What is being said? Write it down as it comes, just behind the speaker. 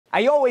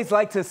I always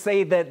like to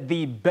say that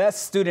the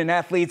best student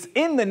athletes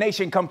in the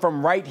nation come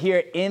from right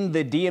here in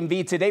the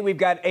DMV. Today, we've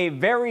got a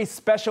very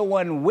special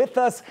one with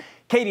us.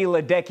 Katie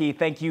Ledecky,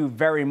 thank you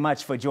very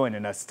much for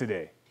joining us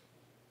today.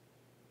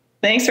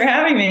 Thanks for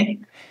having me.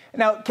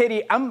 Now,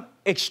 Katie, I'm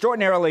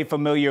extraordinarily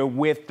familiar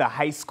with the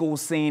high school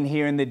scene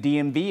here in the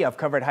DMV. I've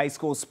covered high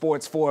school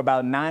sports for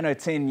about 9 or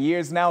 10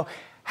 years now.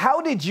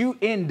 How did you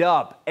end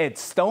up at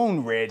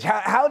Stone Ridge?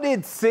 How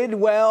did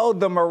Sidwell,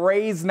 the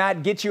Murrays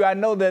not get you? I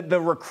know that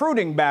the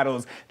recruiting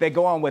battles that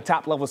go on with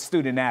top-level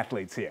student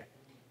athletes here.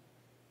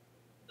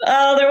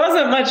 There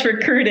wasn't much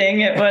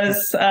recruiting. It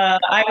was,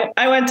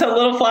 I went to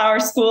Little Flower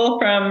School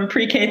from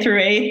pre-K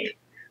through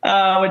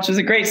 8th, which was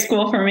a great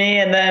school for me.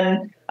 And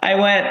then I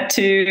went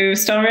to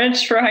Stone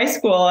Ridge for high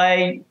school.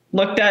 I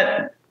looked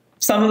at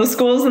some of the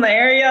schools in the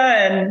area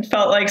and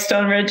felt like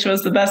Stone Ridge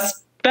was the best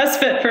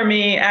fit for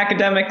me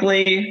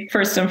academically,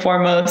 first and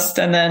foremost.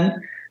 And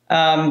then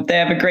they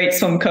have a great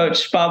swim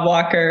coach, Bob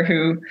Walker,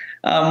 who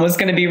was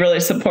going to be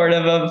really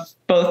supportive of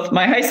both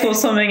my high school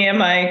swimming and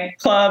my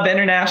club,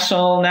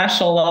 international,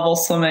 national level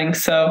swimming.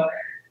 So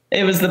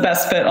it was the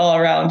best fit all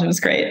around. It was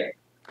great.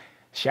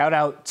 Shout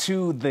out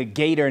to the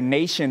Gator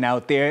Nation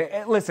out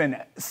there. Listen,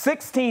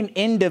 16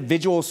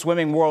 individual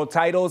swimming world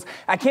titles.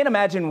 I can't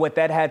imagine what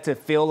that had to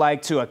feel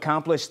like to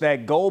accomplish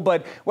that goal.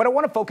 But what I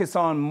want to focus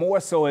on more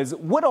so is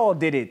what all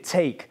did it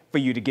take for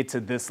you to get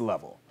to this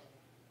level?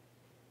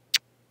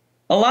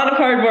 A lot of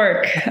hard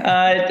work.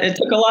 It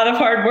took a lot of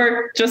hard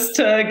work just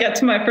to get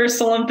to my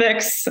first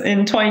Olympics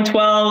in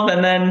 2012.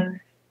 And then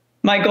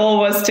my goal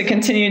was to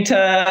continue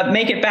to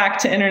make it back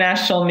to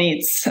international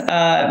meets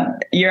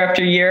year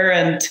after year.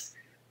 And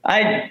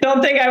I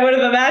don't think I would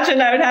have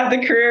imagined I would have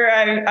the career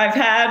I've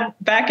had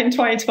back in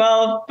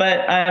 2012,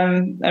 but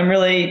I'm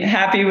really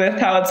happy with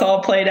how it's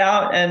all played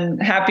out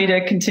and happy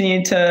to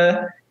continue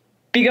to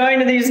be going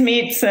to these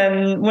meets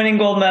and winning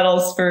gold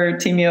medals for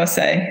Team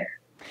USA.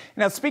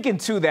 Now, speaking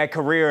to that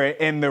career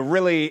and the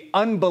really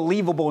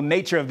unbelievable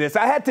nature of this,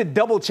 I had to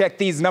double check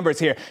these numbers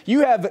here. You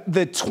have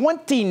the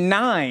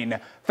 29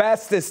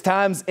 fastest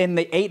times in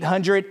the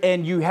 800,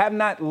 and you have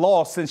not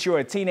lost since you were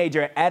a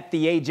teenager at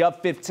the age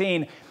of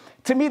 15.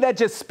 To me, that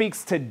just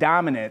speaks to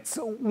dominance.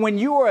 When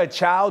you were a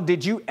child,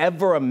 did you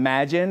ever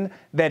imagine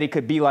that it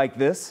could be like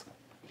this?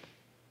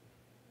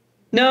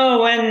 No,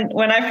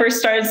 when I first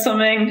started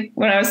swimming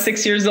when I was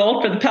 6 years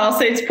old for the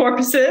Palisades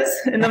Porpoises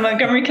in the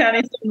Montgomery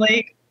County Swim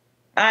League,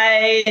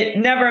 I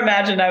never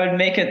imagined I would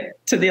make it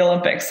to the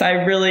Olympics. I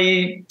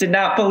really did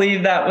not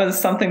believe that was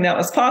something that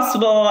was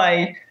possible.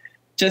 I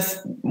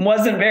just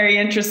wasn't very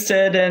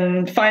interested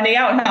in finding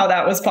out how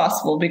that was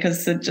possible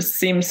because it just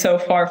seemed so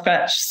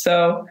far-fetched.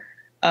 So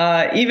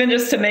even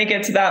just to make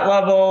it to that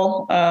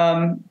level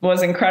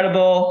was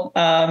incredible.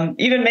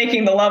 Even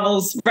making the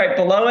levels right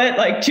below it,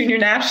 like junior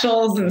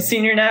nationals and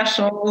senior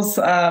nationals,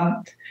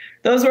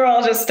 those were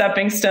all just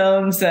stepping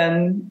stones.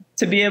 And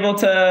to be able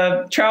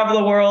to travel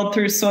the world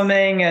through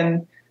swimming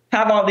and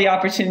have all the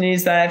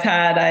opportunities that I've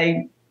had,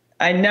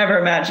 I never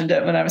imagined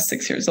it when I was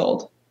 6 years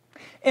old.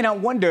 And I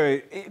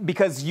wonder,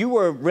 because you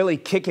were really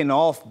kicking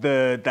off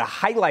the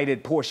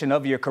highlighted portion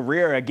of your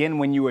career, again,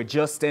 when you were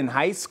just in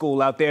high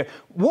school out there,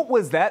 what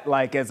was that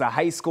like as a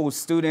high school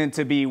student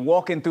to be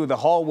walking through the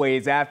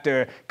hallways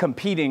after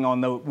competing on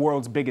the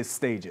world's biggest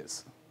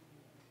stages?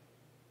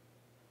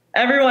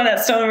 Everyone at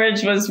Stone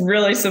Ridge was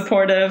really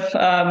supportive.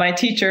 My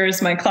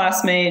teachers, my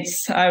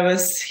classmates, I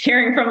was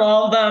hearing from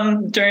all of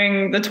them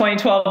during the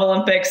 2012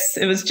 Olympics.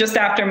 It was just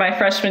after my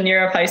freshman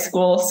year of high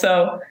school,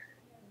 so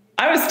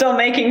I was still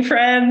making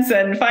friends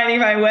and finding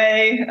my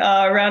way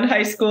around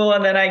high school.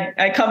 And then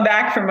I come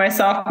back from my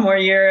sophomore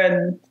year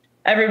and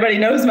everybody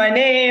knows my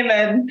name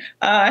and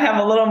I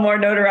have a little more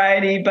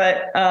notoriety.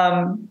 But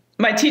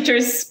my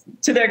teachers,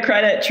 to their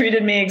credit,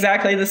 treated me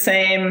exactly the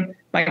same.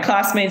 My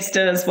classmates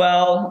did as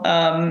well.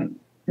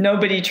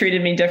 Nobody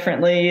treated me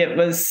differently. It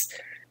was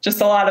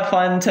just a lot of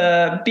fun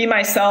to be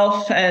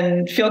myself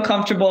and feel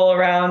comfortable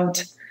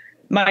around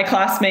my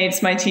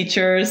classmates, my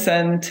teachers,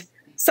 and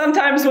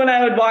sometimes when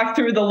I would walk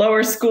through the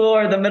lower school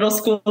or the middle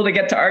school to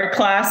get to art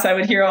class, I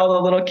would hear all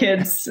the little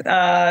kids,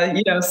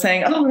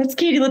 saying, "Oh, it's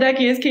Katie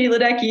Ledecky, it's Katie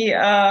Ledecky."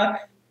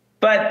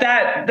 But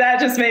that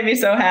just made me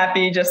so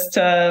happy just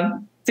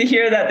to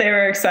hear that they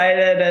were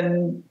excited,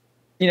 and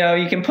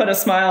you can put a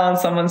smile on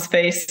someone's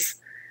face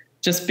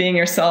just being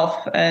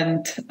yourself.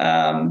 And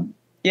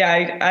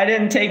I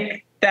didn't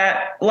take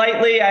that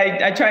lightly.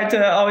 I tried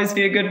to always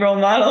be a good role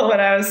model when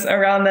I was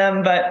around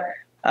them, but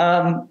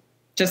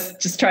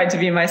just tried to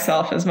be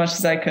myself as much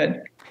as I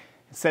could.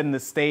 Setting the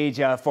stage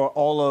for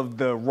all of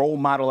the role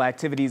model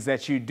activities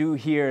that you do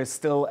here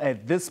still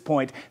at this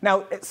point.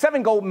 Now,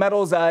 7 gold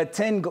medals,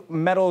 10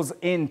 medals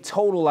in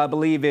total, I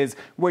believe, is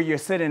where you're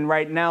sitting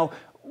right now.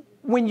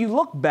 When you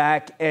look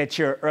back at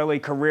your early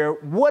career,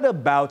 what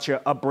about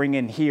your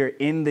upbringing here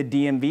in the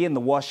DMV in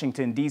the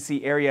Washington,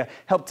 D.C. area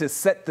helped to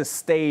set the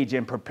stage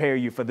and prepare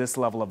you for this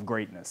level of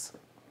greatness?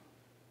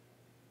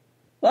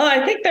 Well,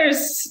 I think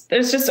there's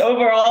just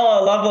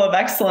overall a level of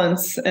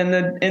excellence in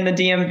the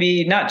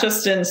DMV, not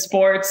just in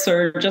sports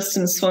or just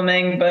in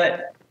swimming,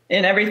 but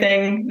in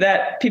everything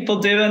that people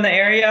do in the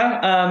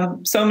area.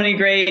 So many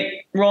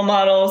great role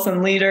models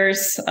and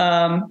leaders,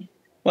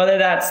 whether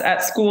that's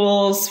at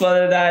schools,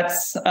 whether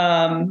that's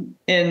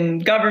in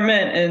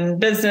government and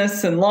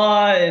business and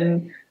law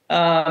and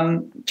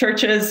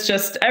churches,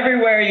 just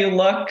everywhere you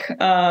look,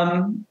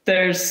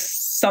 there's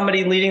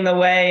somebody leading the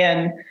way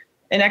and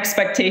an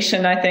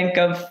expectation, I think,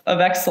 of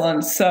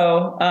excellence.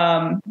 So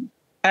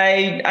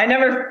I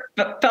never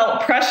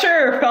felt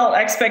pressure or felt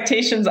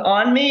expectations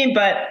on me,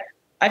 but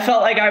I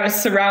felt like I was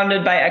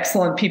surrounded by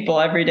excellent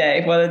people every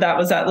day, whether that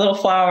was at Little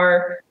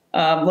Flower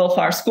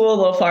School,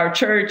 Little Flower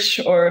Church,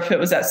 or if it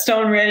was at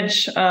Stone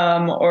Ridge,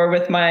 or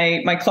with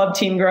my club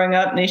team growing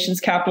up, Nation's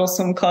Capital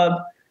Swim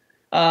Club,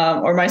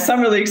 or my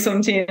summer league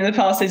swim team, the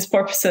Palisades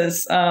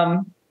Porpoises.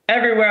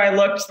 Everywhere I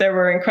looked, there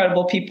were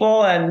incredible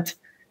people, and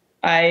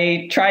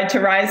I tried to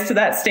rise to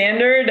that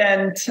standard,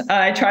 and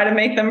I try to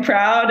make them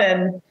proud.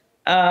 And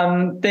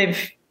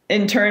they've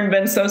in turn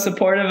been so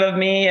supportive of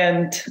me,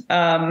 and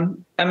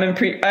I'm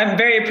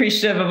very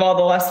appreciative of all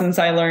the lessons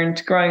I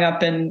learned growing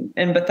up in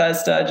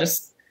Bethesda,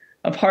 just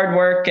of hard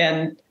work.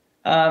 And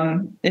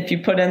if you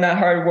put in that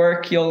hard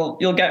work,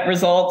 you'll get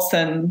results,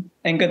 and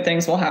good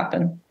things will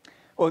happen.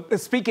 Well,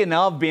 speaking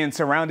of being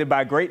surrounded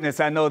by greatness,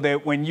 I know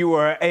that when you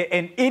were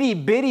an itty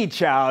bitty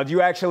child,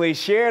 you actually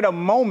shared a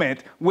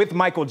moment with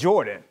Michael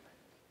Jordan.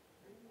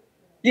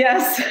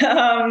 Yes,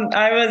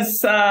 I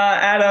was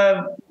at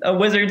a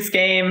Wizards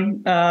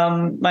game.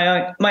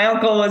 My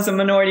uncle was a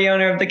minority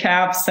owner of the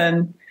Caps,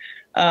 and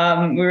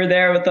we were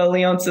there with the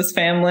Leonsis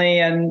family,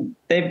 and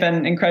they've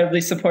been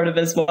incredibly supportive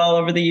as well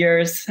over the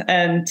years.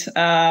 And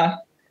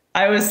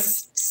I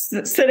was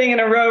sitting in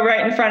a row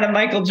right in front of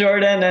Michael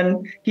Jordan,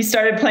 and he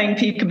started playing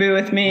peekaboo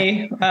with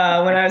me when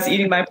I was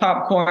eating my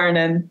popcorn,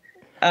 and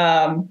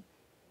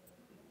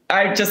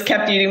I just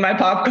kept eating my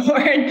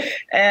popcorn.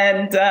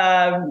 And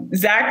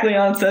Zach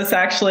Leonsis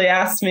actually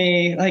asked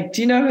me, like,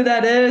 do you know who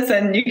that is?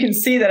 And you can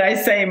see that I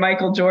say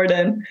Michael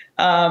Jordan,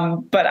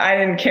 but I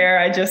didn't care.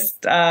 I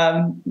just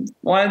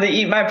wanted to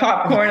eat my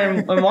popcorn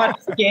and watch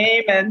the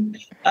game. And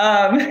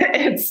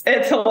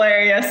it's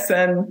hilarious.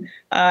 And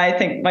I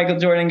think Michael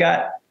Jordan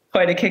got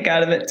quite a kick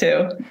out of it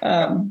too.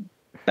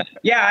 But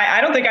yeah,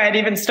 I don't think I had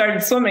even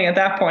started swimming at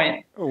that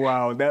point.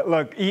 Wow.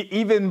 Look,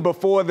 even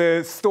before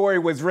the story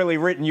was really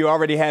written, you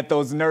already had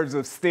those nerves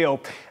of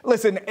steel.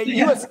 Listen,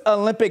 Yeah. U.S.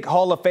 Olympic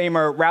Hall of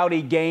Famer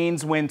Rowdy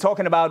Gaines, when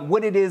talking about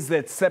what it is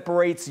that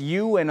separates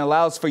you and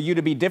allows for you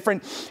to be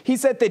different, he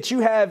said that you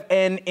have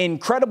an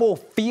incredible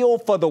feel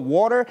for the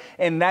water,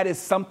 and that is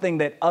something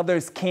that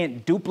others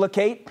can't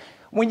duplicate.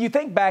 When you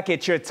think back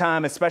at your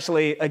time,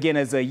 especially, again,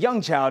 as a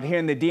young child here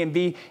in the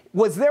DMV,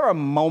 was there a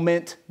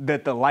moment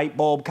that the light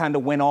bulb kind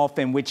of went off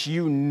in which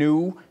you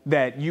knew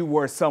that you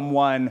were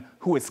someone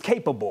who is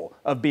capable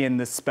of being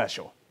this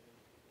special?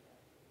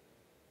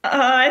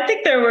 I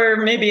think there were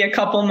maybe a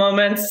couple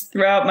moments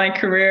throughout my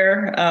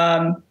career.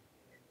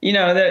 You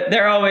know,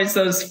 there are always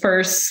those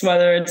firsts,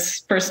 whether it's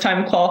first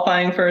time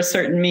qualifying for a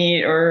certain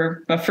meet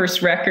or a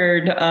first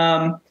record.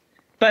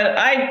 But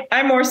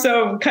I more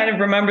so kind of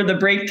remember the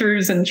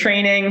breakthroughs in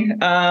training,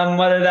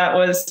 whether that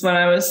was when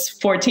I was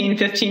 14,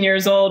 15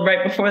 years old,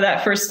 right before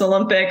that first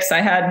Olympics. I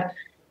had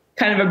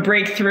kind of a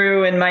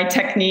breakthrough in my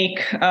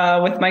technique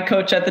with my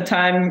coach at the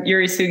time,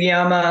 Yuri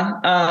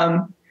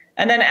Sugiyama.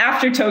 And then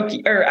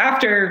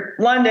after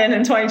London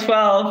in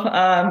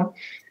 2012,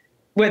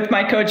 with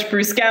my coach,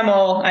 Bruce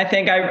Gemmell, I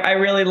think I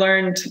really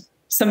learned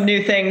some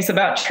new things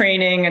about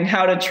training and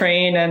how to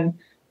train, and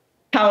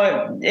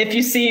how if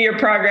you see your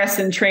progress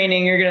in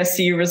training, you're going to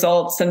see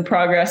results and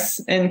progress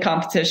in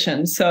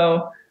competition.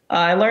 So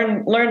I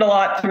learned a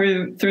lot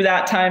through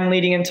that time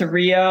leading into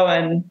Rio,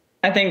 and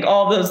I think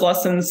all of those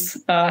lessons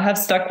have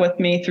stuck with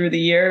me through the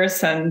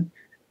years. And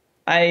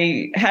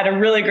I had a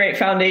really great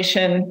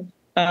foundation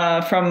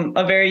from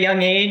a very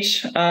young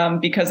age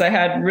because I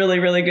had really,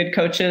 really good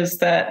coaches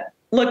that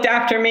looked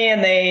after me,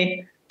 and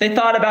they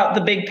thought about the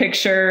big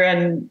picture.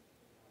 And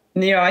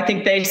I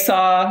think they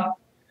saw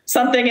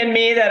something in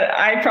me that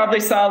I probably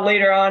saw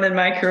later on in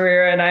my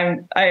career.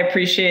 And I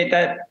appreciate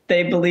that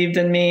they believed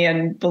in me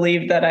and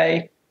believed that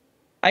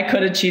I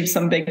could achieve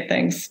some big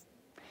things.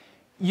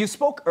 You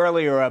spoke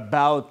earlier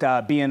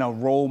about being a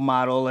role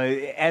model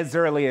as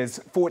early as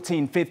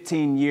 14,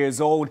 15 years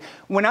old.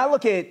 When I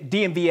look at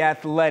DMV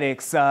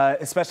athletics,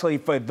 especially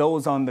for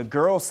those on the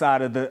girls'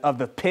 side of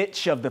the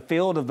pitch, of the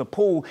field, of the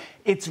pool,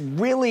 it's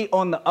really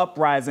on the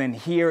uprising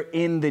here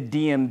in the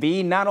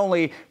DMV, not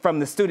only from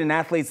the student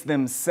athletes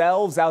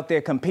themselves out there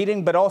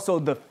competing, but also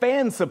the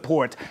fan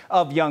support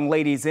of young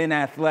ladies in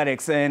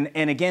athletics. And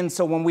again,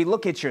 so when we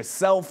look at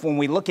yourself, when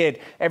we look at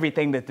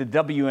everything that the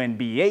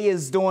WNBA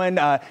is doing,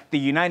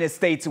 the United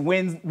States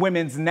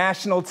women's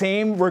national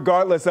team,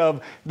 regardless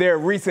of their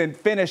recent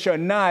finish or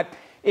not,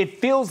 it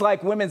feels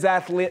like women's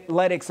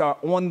athletics are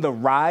on the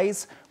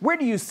rise. Where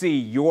do you see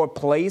your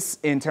place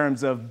in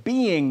terms of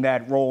being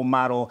that role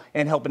model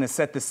and helping to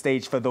set the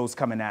stage for those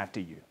coming after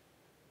you?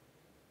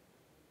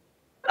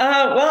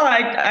 Well,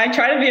 I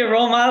try to be a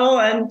role model,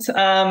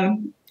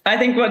 and I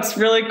think what's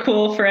really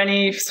cool for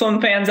any swim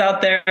fans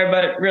out there,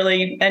 but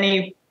really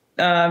any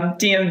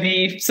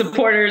DMV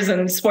supporters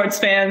and sports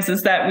fans,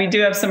 is that we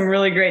do have some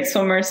really great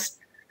swimmers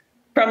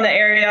from the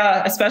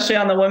area, especially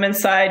on the women's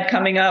side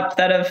coming up,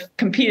 that have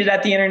competed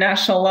at the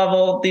international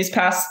level these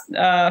past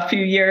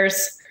few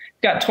years.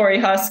 We've got Tori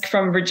Husk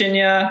from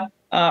Virginia,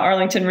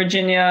 Arlington,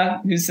 Virginia,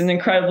 who's an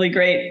incredibly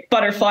great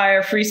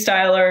butterflyer,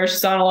 freestyler.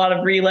 She's on a lot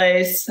of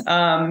relays.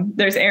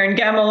 There's Erin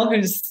Gemmel,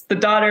 who's the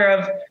daughter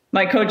of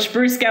my coach,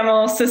 Bruce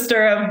Gemmel,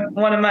 sister of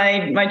one of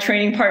my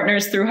training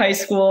partners through high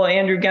school,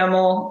 Andrew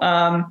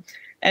Gemmel.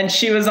 And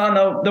she was on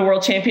the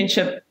World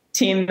Championship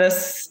team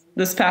this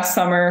past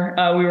summer.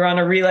 We were on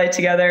a relay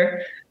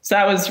together. So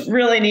that was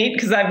really neat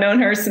because I've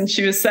known her since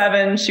she was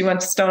 7. She went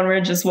to Stone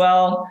Ridge as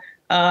well.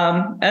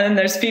 And then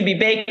there's Phoebe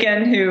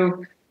Bacon,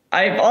 who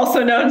I've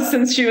also known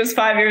since she was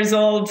 5 years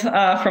old,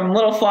 from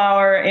Little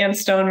Flower and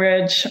Stone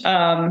Ridge,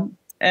 and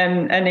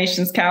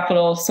Nation's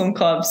Capital Swim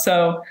Club.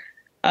 So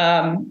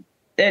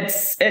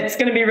it's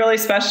going to be really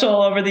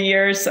special over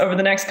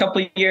the next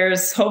couple of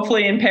years,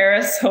 hopefully in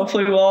Paris.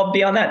 Hopefully we'll all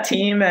be on that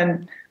team.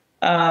 And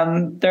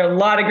there are a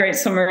lot of great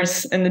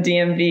swimmers in the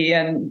DMV.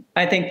 And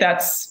I think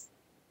that's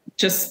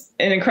just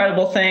an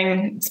incredible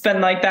thing. It's been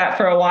like that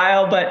for a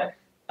while, but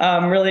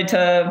really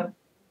to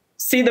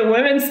see the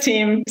women's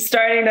team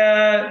starting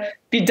to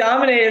be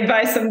dominated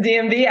by some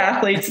DMV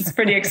athletes, it's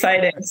pretty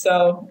exciting.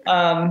 So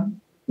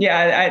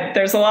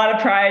there's a lot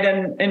of pride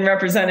in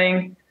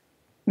representing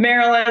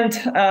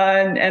Maryland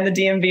and the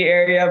DMV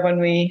area when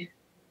we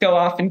go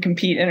off and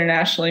compete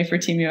internationally for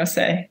Team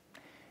USA.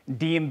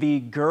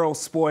 DMV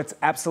girls sports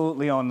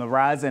absolutely on the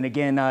rise. And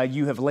again,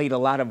 you have laid a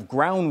lot of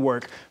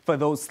groundwork for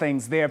those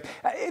things there.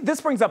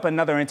 This brings up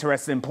another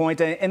interesting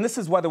point, and this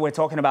is whether we're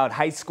talking about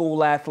high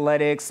school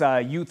athletics,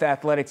 youth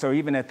athletics, or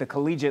even at the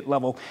collegiate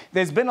level.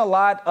 There's been a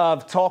lot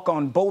of talk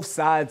on both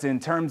sides in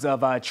terms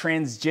of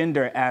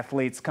transgender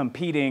athletes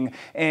competing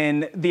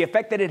and the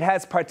effect that it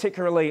has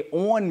particularly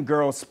on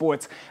girls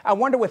sports. I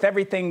wonder, with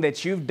everything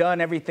that you've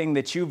done, everything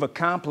that you've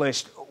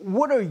accomplished,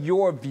 what are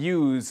your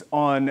views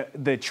on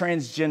the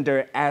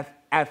transgender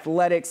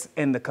athletics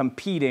and the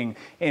competing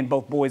in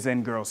both boys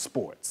and girls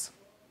sports?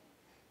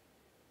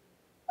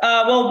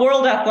 Well,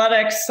 World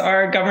Athletics,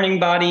 our governing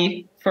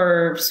body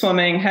for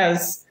swimming,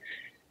 has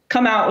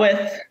come out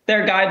with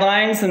their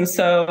guidelines. And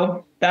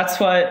so that's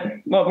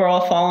what we're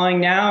all following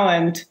now.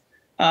 And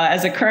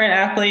as a current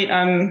athlete,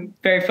 I'm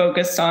very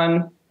focused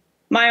on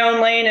my own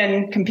lane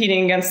and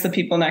competing against the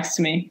people next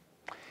to me.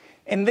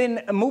 And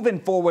then moving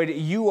forward,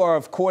 you are,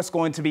 of course,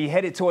 going to be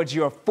headed towards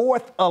your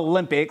 4th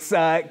Olympics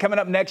coming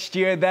up next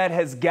year. That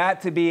has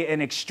got to be an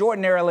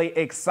extraordinarily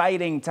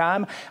exciting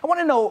time. I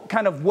want to know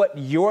kind of what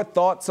your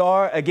thoughts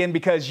are, again,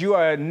 because you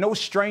are no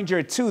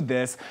stranger to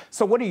this.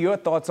 So what are your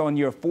thoughts on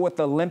your 4th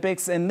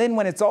Olympics? And then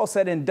when it's all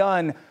said and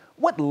done,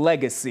 what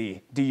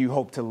legacy do you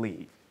hope to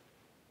leave?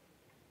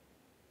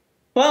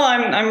 Well,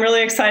 I'm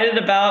really excited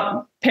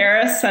about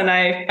Paris, and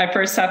I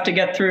first have to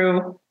get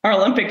through our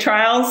Olympic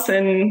trials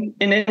in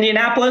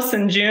Indianapolis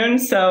in June.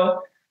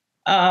 So,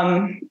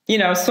 swimming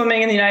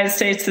in the United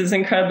States is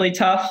incredibly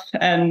tough,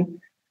 and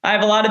I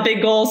have a lot of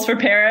big goals for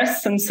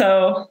Paris. And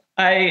so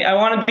I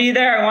want to be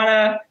there. I want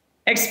to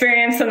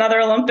experience another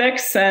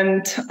Olympics,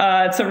 and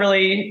it's a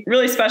really,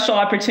 really special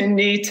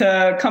opportunity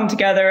to come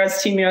together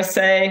as Team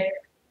USA,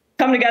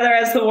 come together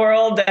as the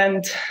world,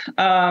 and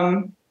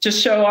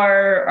just show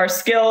our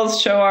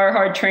skills, show our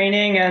hard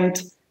training.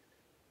 And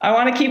I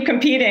want to keep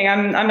competing.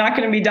 I'm not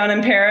going to be done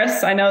in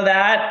Paris. I know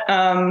that.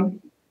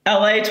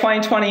 LA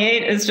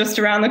 2028 is just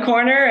around the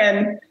corner,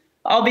 and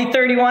I'll be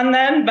 31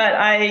 then, but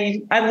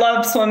I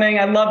love swimming.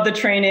 I love the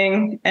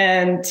training.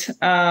 And,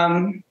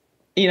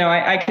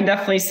 I can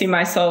definitely see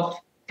myself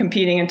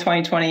competing in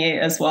 2028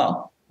 as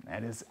well.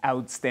 That is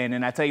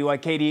outstanding. I tell you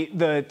what, Katie,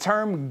 the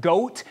term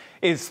GOAT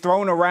is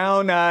thrown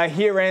around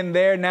here and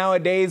there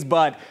nowadays,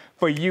 but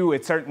for you,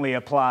 it certainly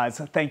applies.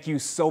 Thank you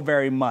so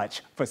very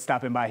much for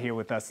stopping by here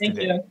with us today.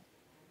 Thank you.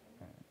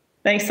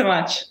 Thanks so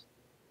much.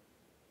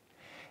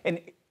 And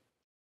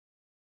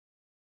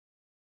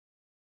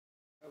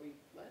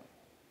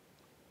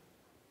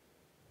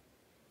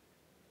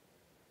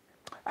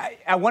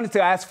I wanted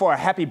to ask for a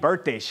happy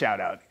birthday shout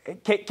out.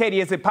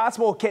 Katie, is it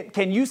possible?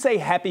 Can you say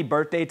happy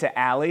birthday to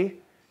Allie?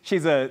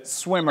 She's a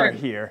swimmer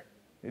here,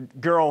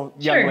 young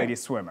lady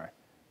swimmer.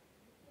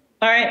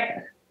 All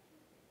right.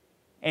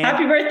 And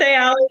happy birthday,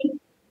 Allie.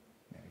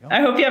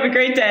 I hope you have a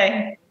great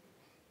day.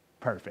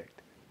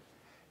 Perfect.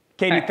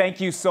 Katie,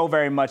 thank you so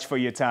very much for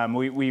your time.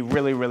 We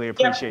really, really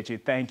appreciate you.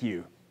 Thank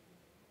you.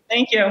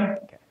 Thank you.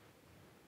 Okay.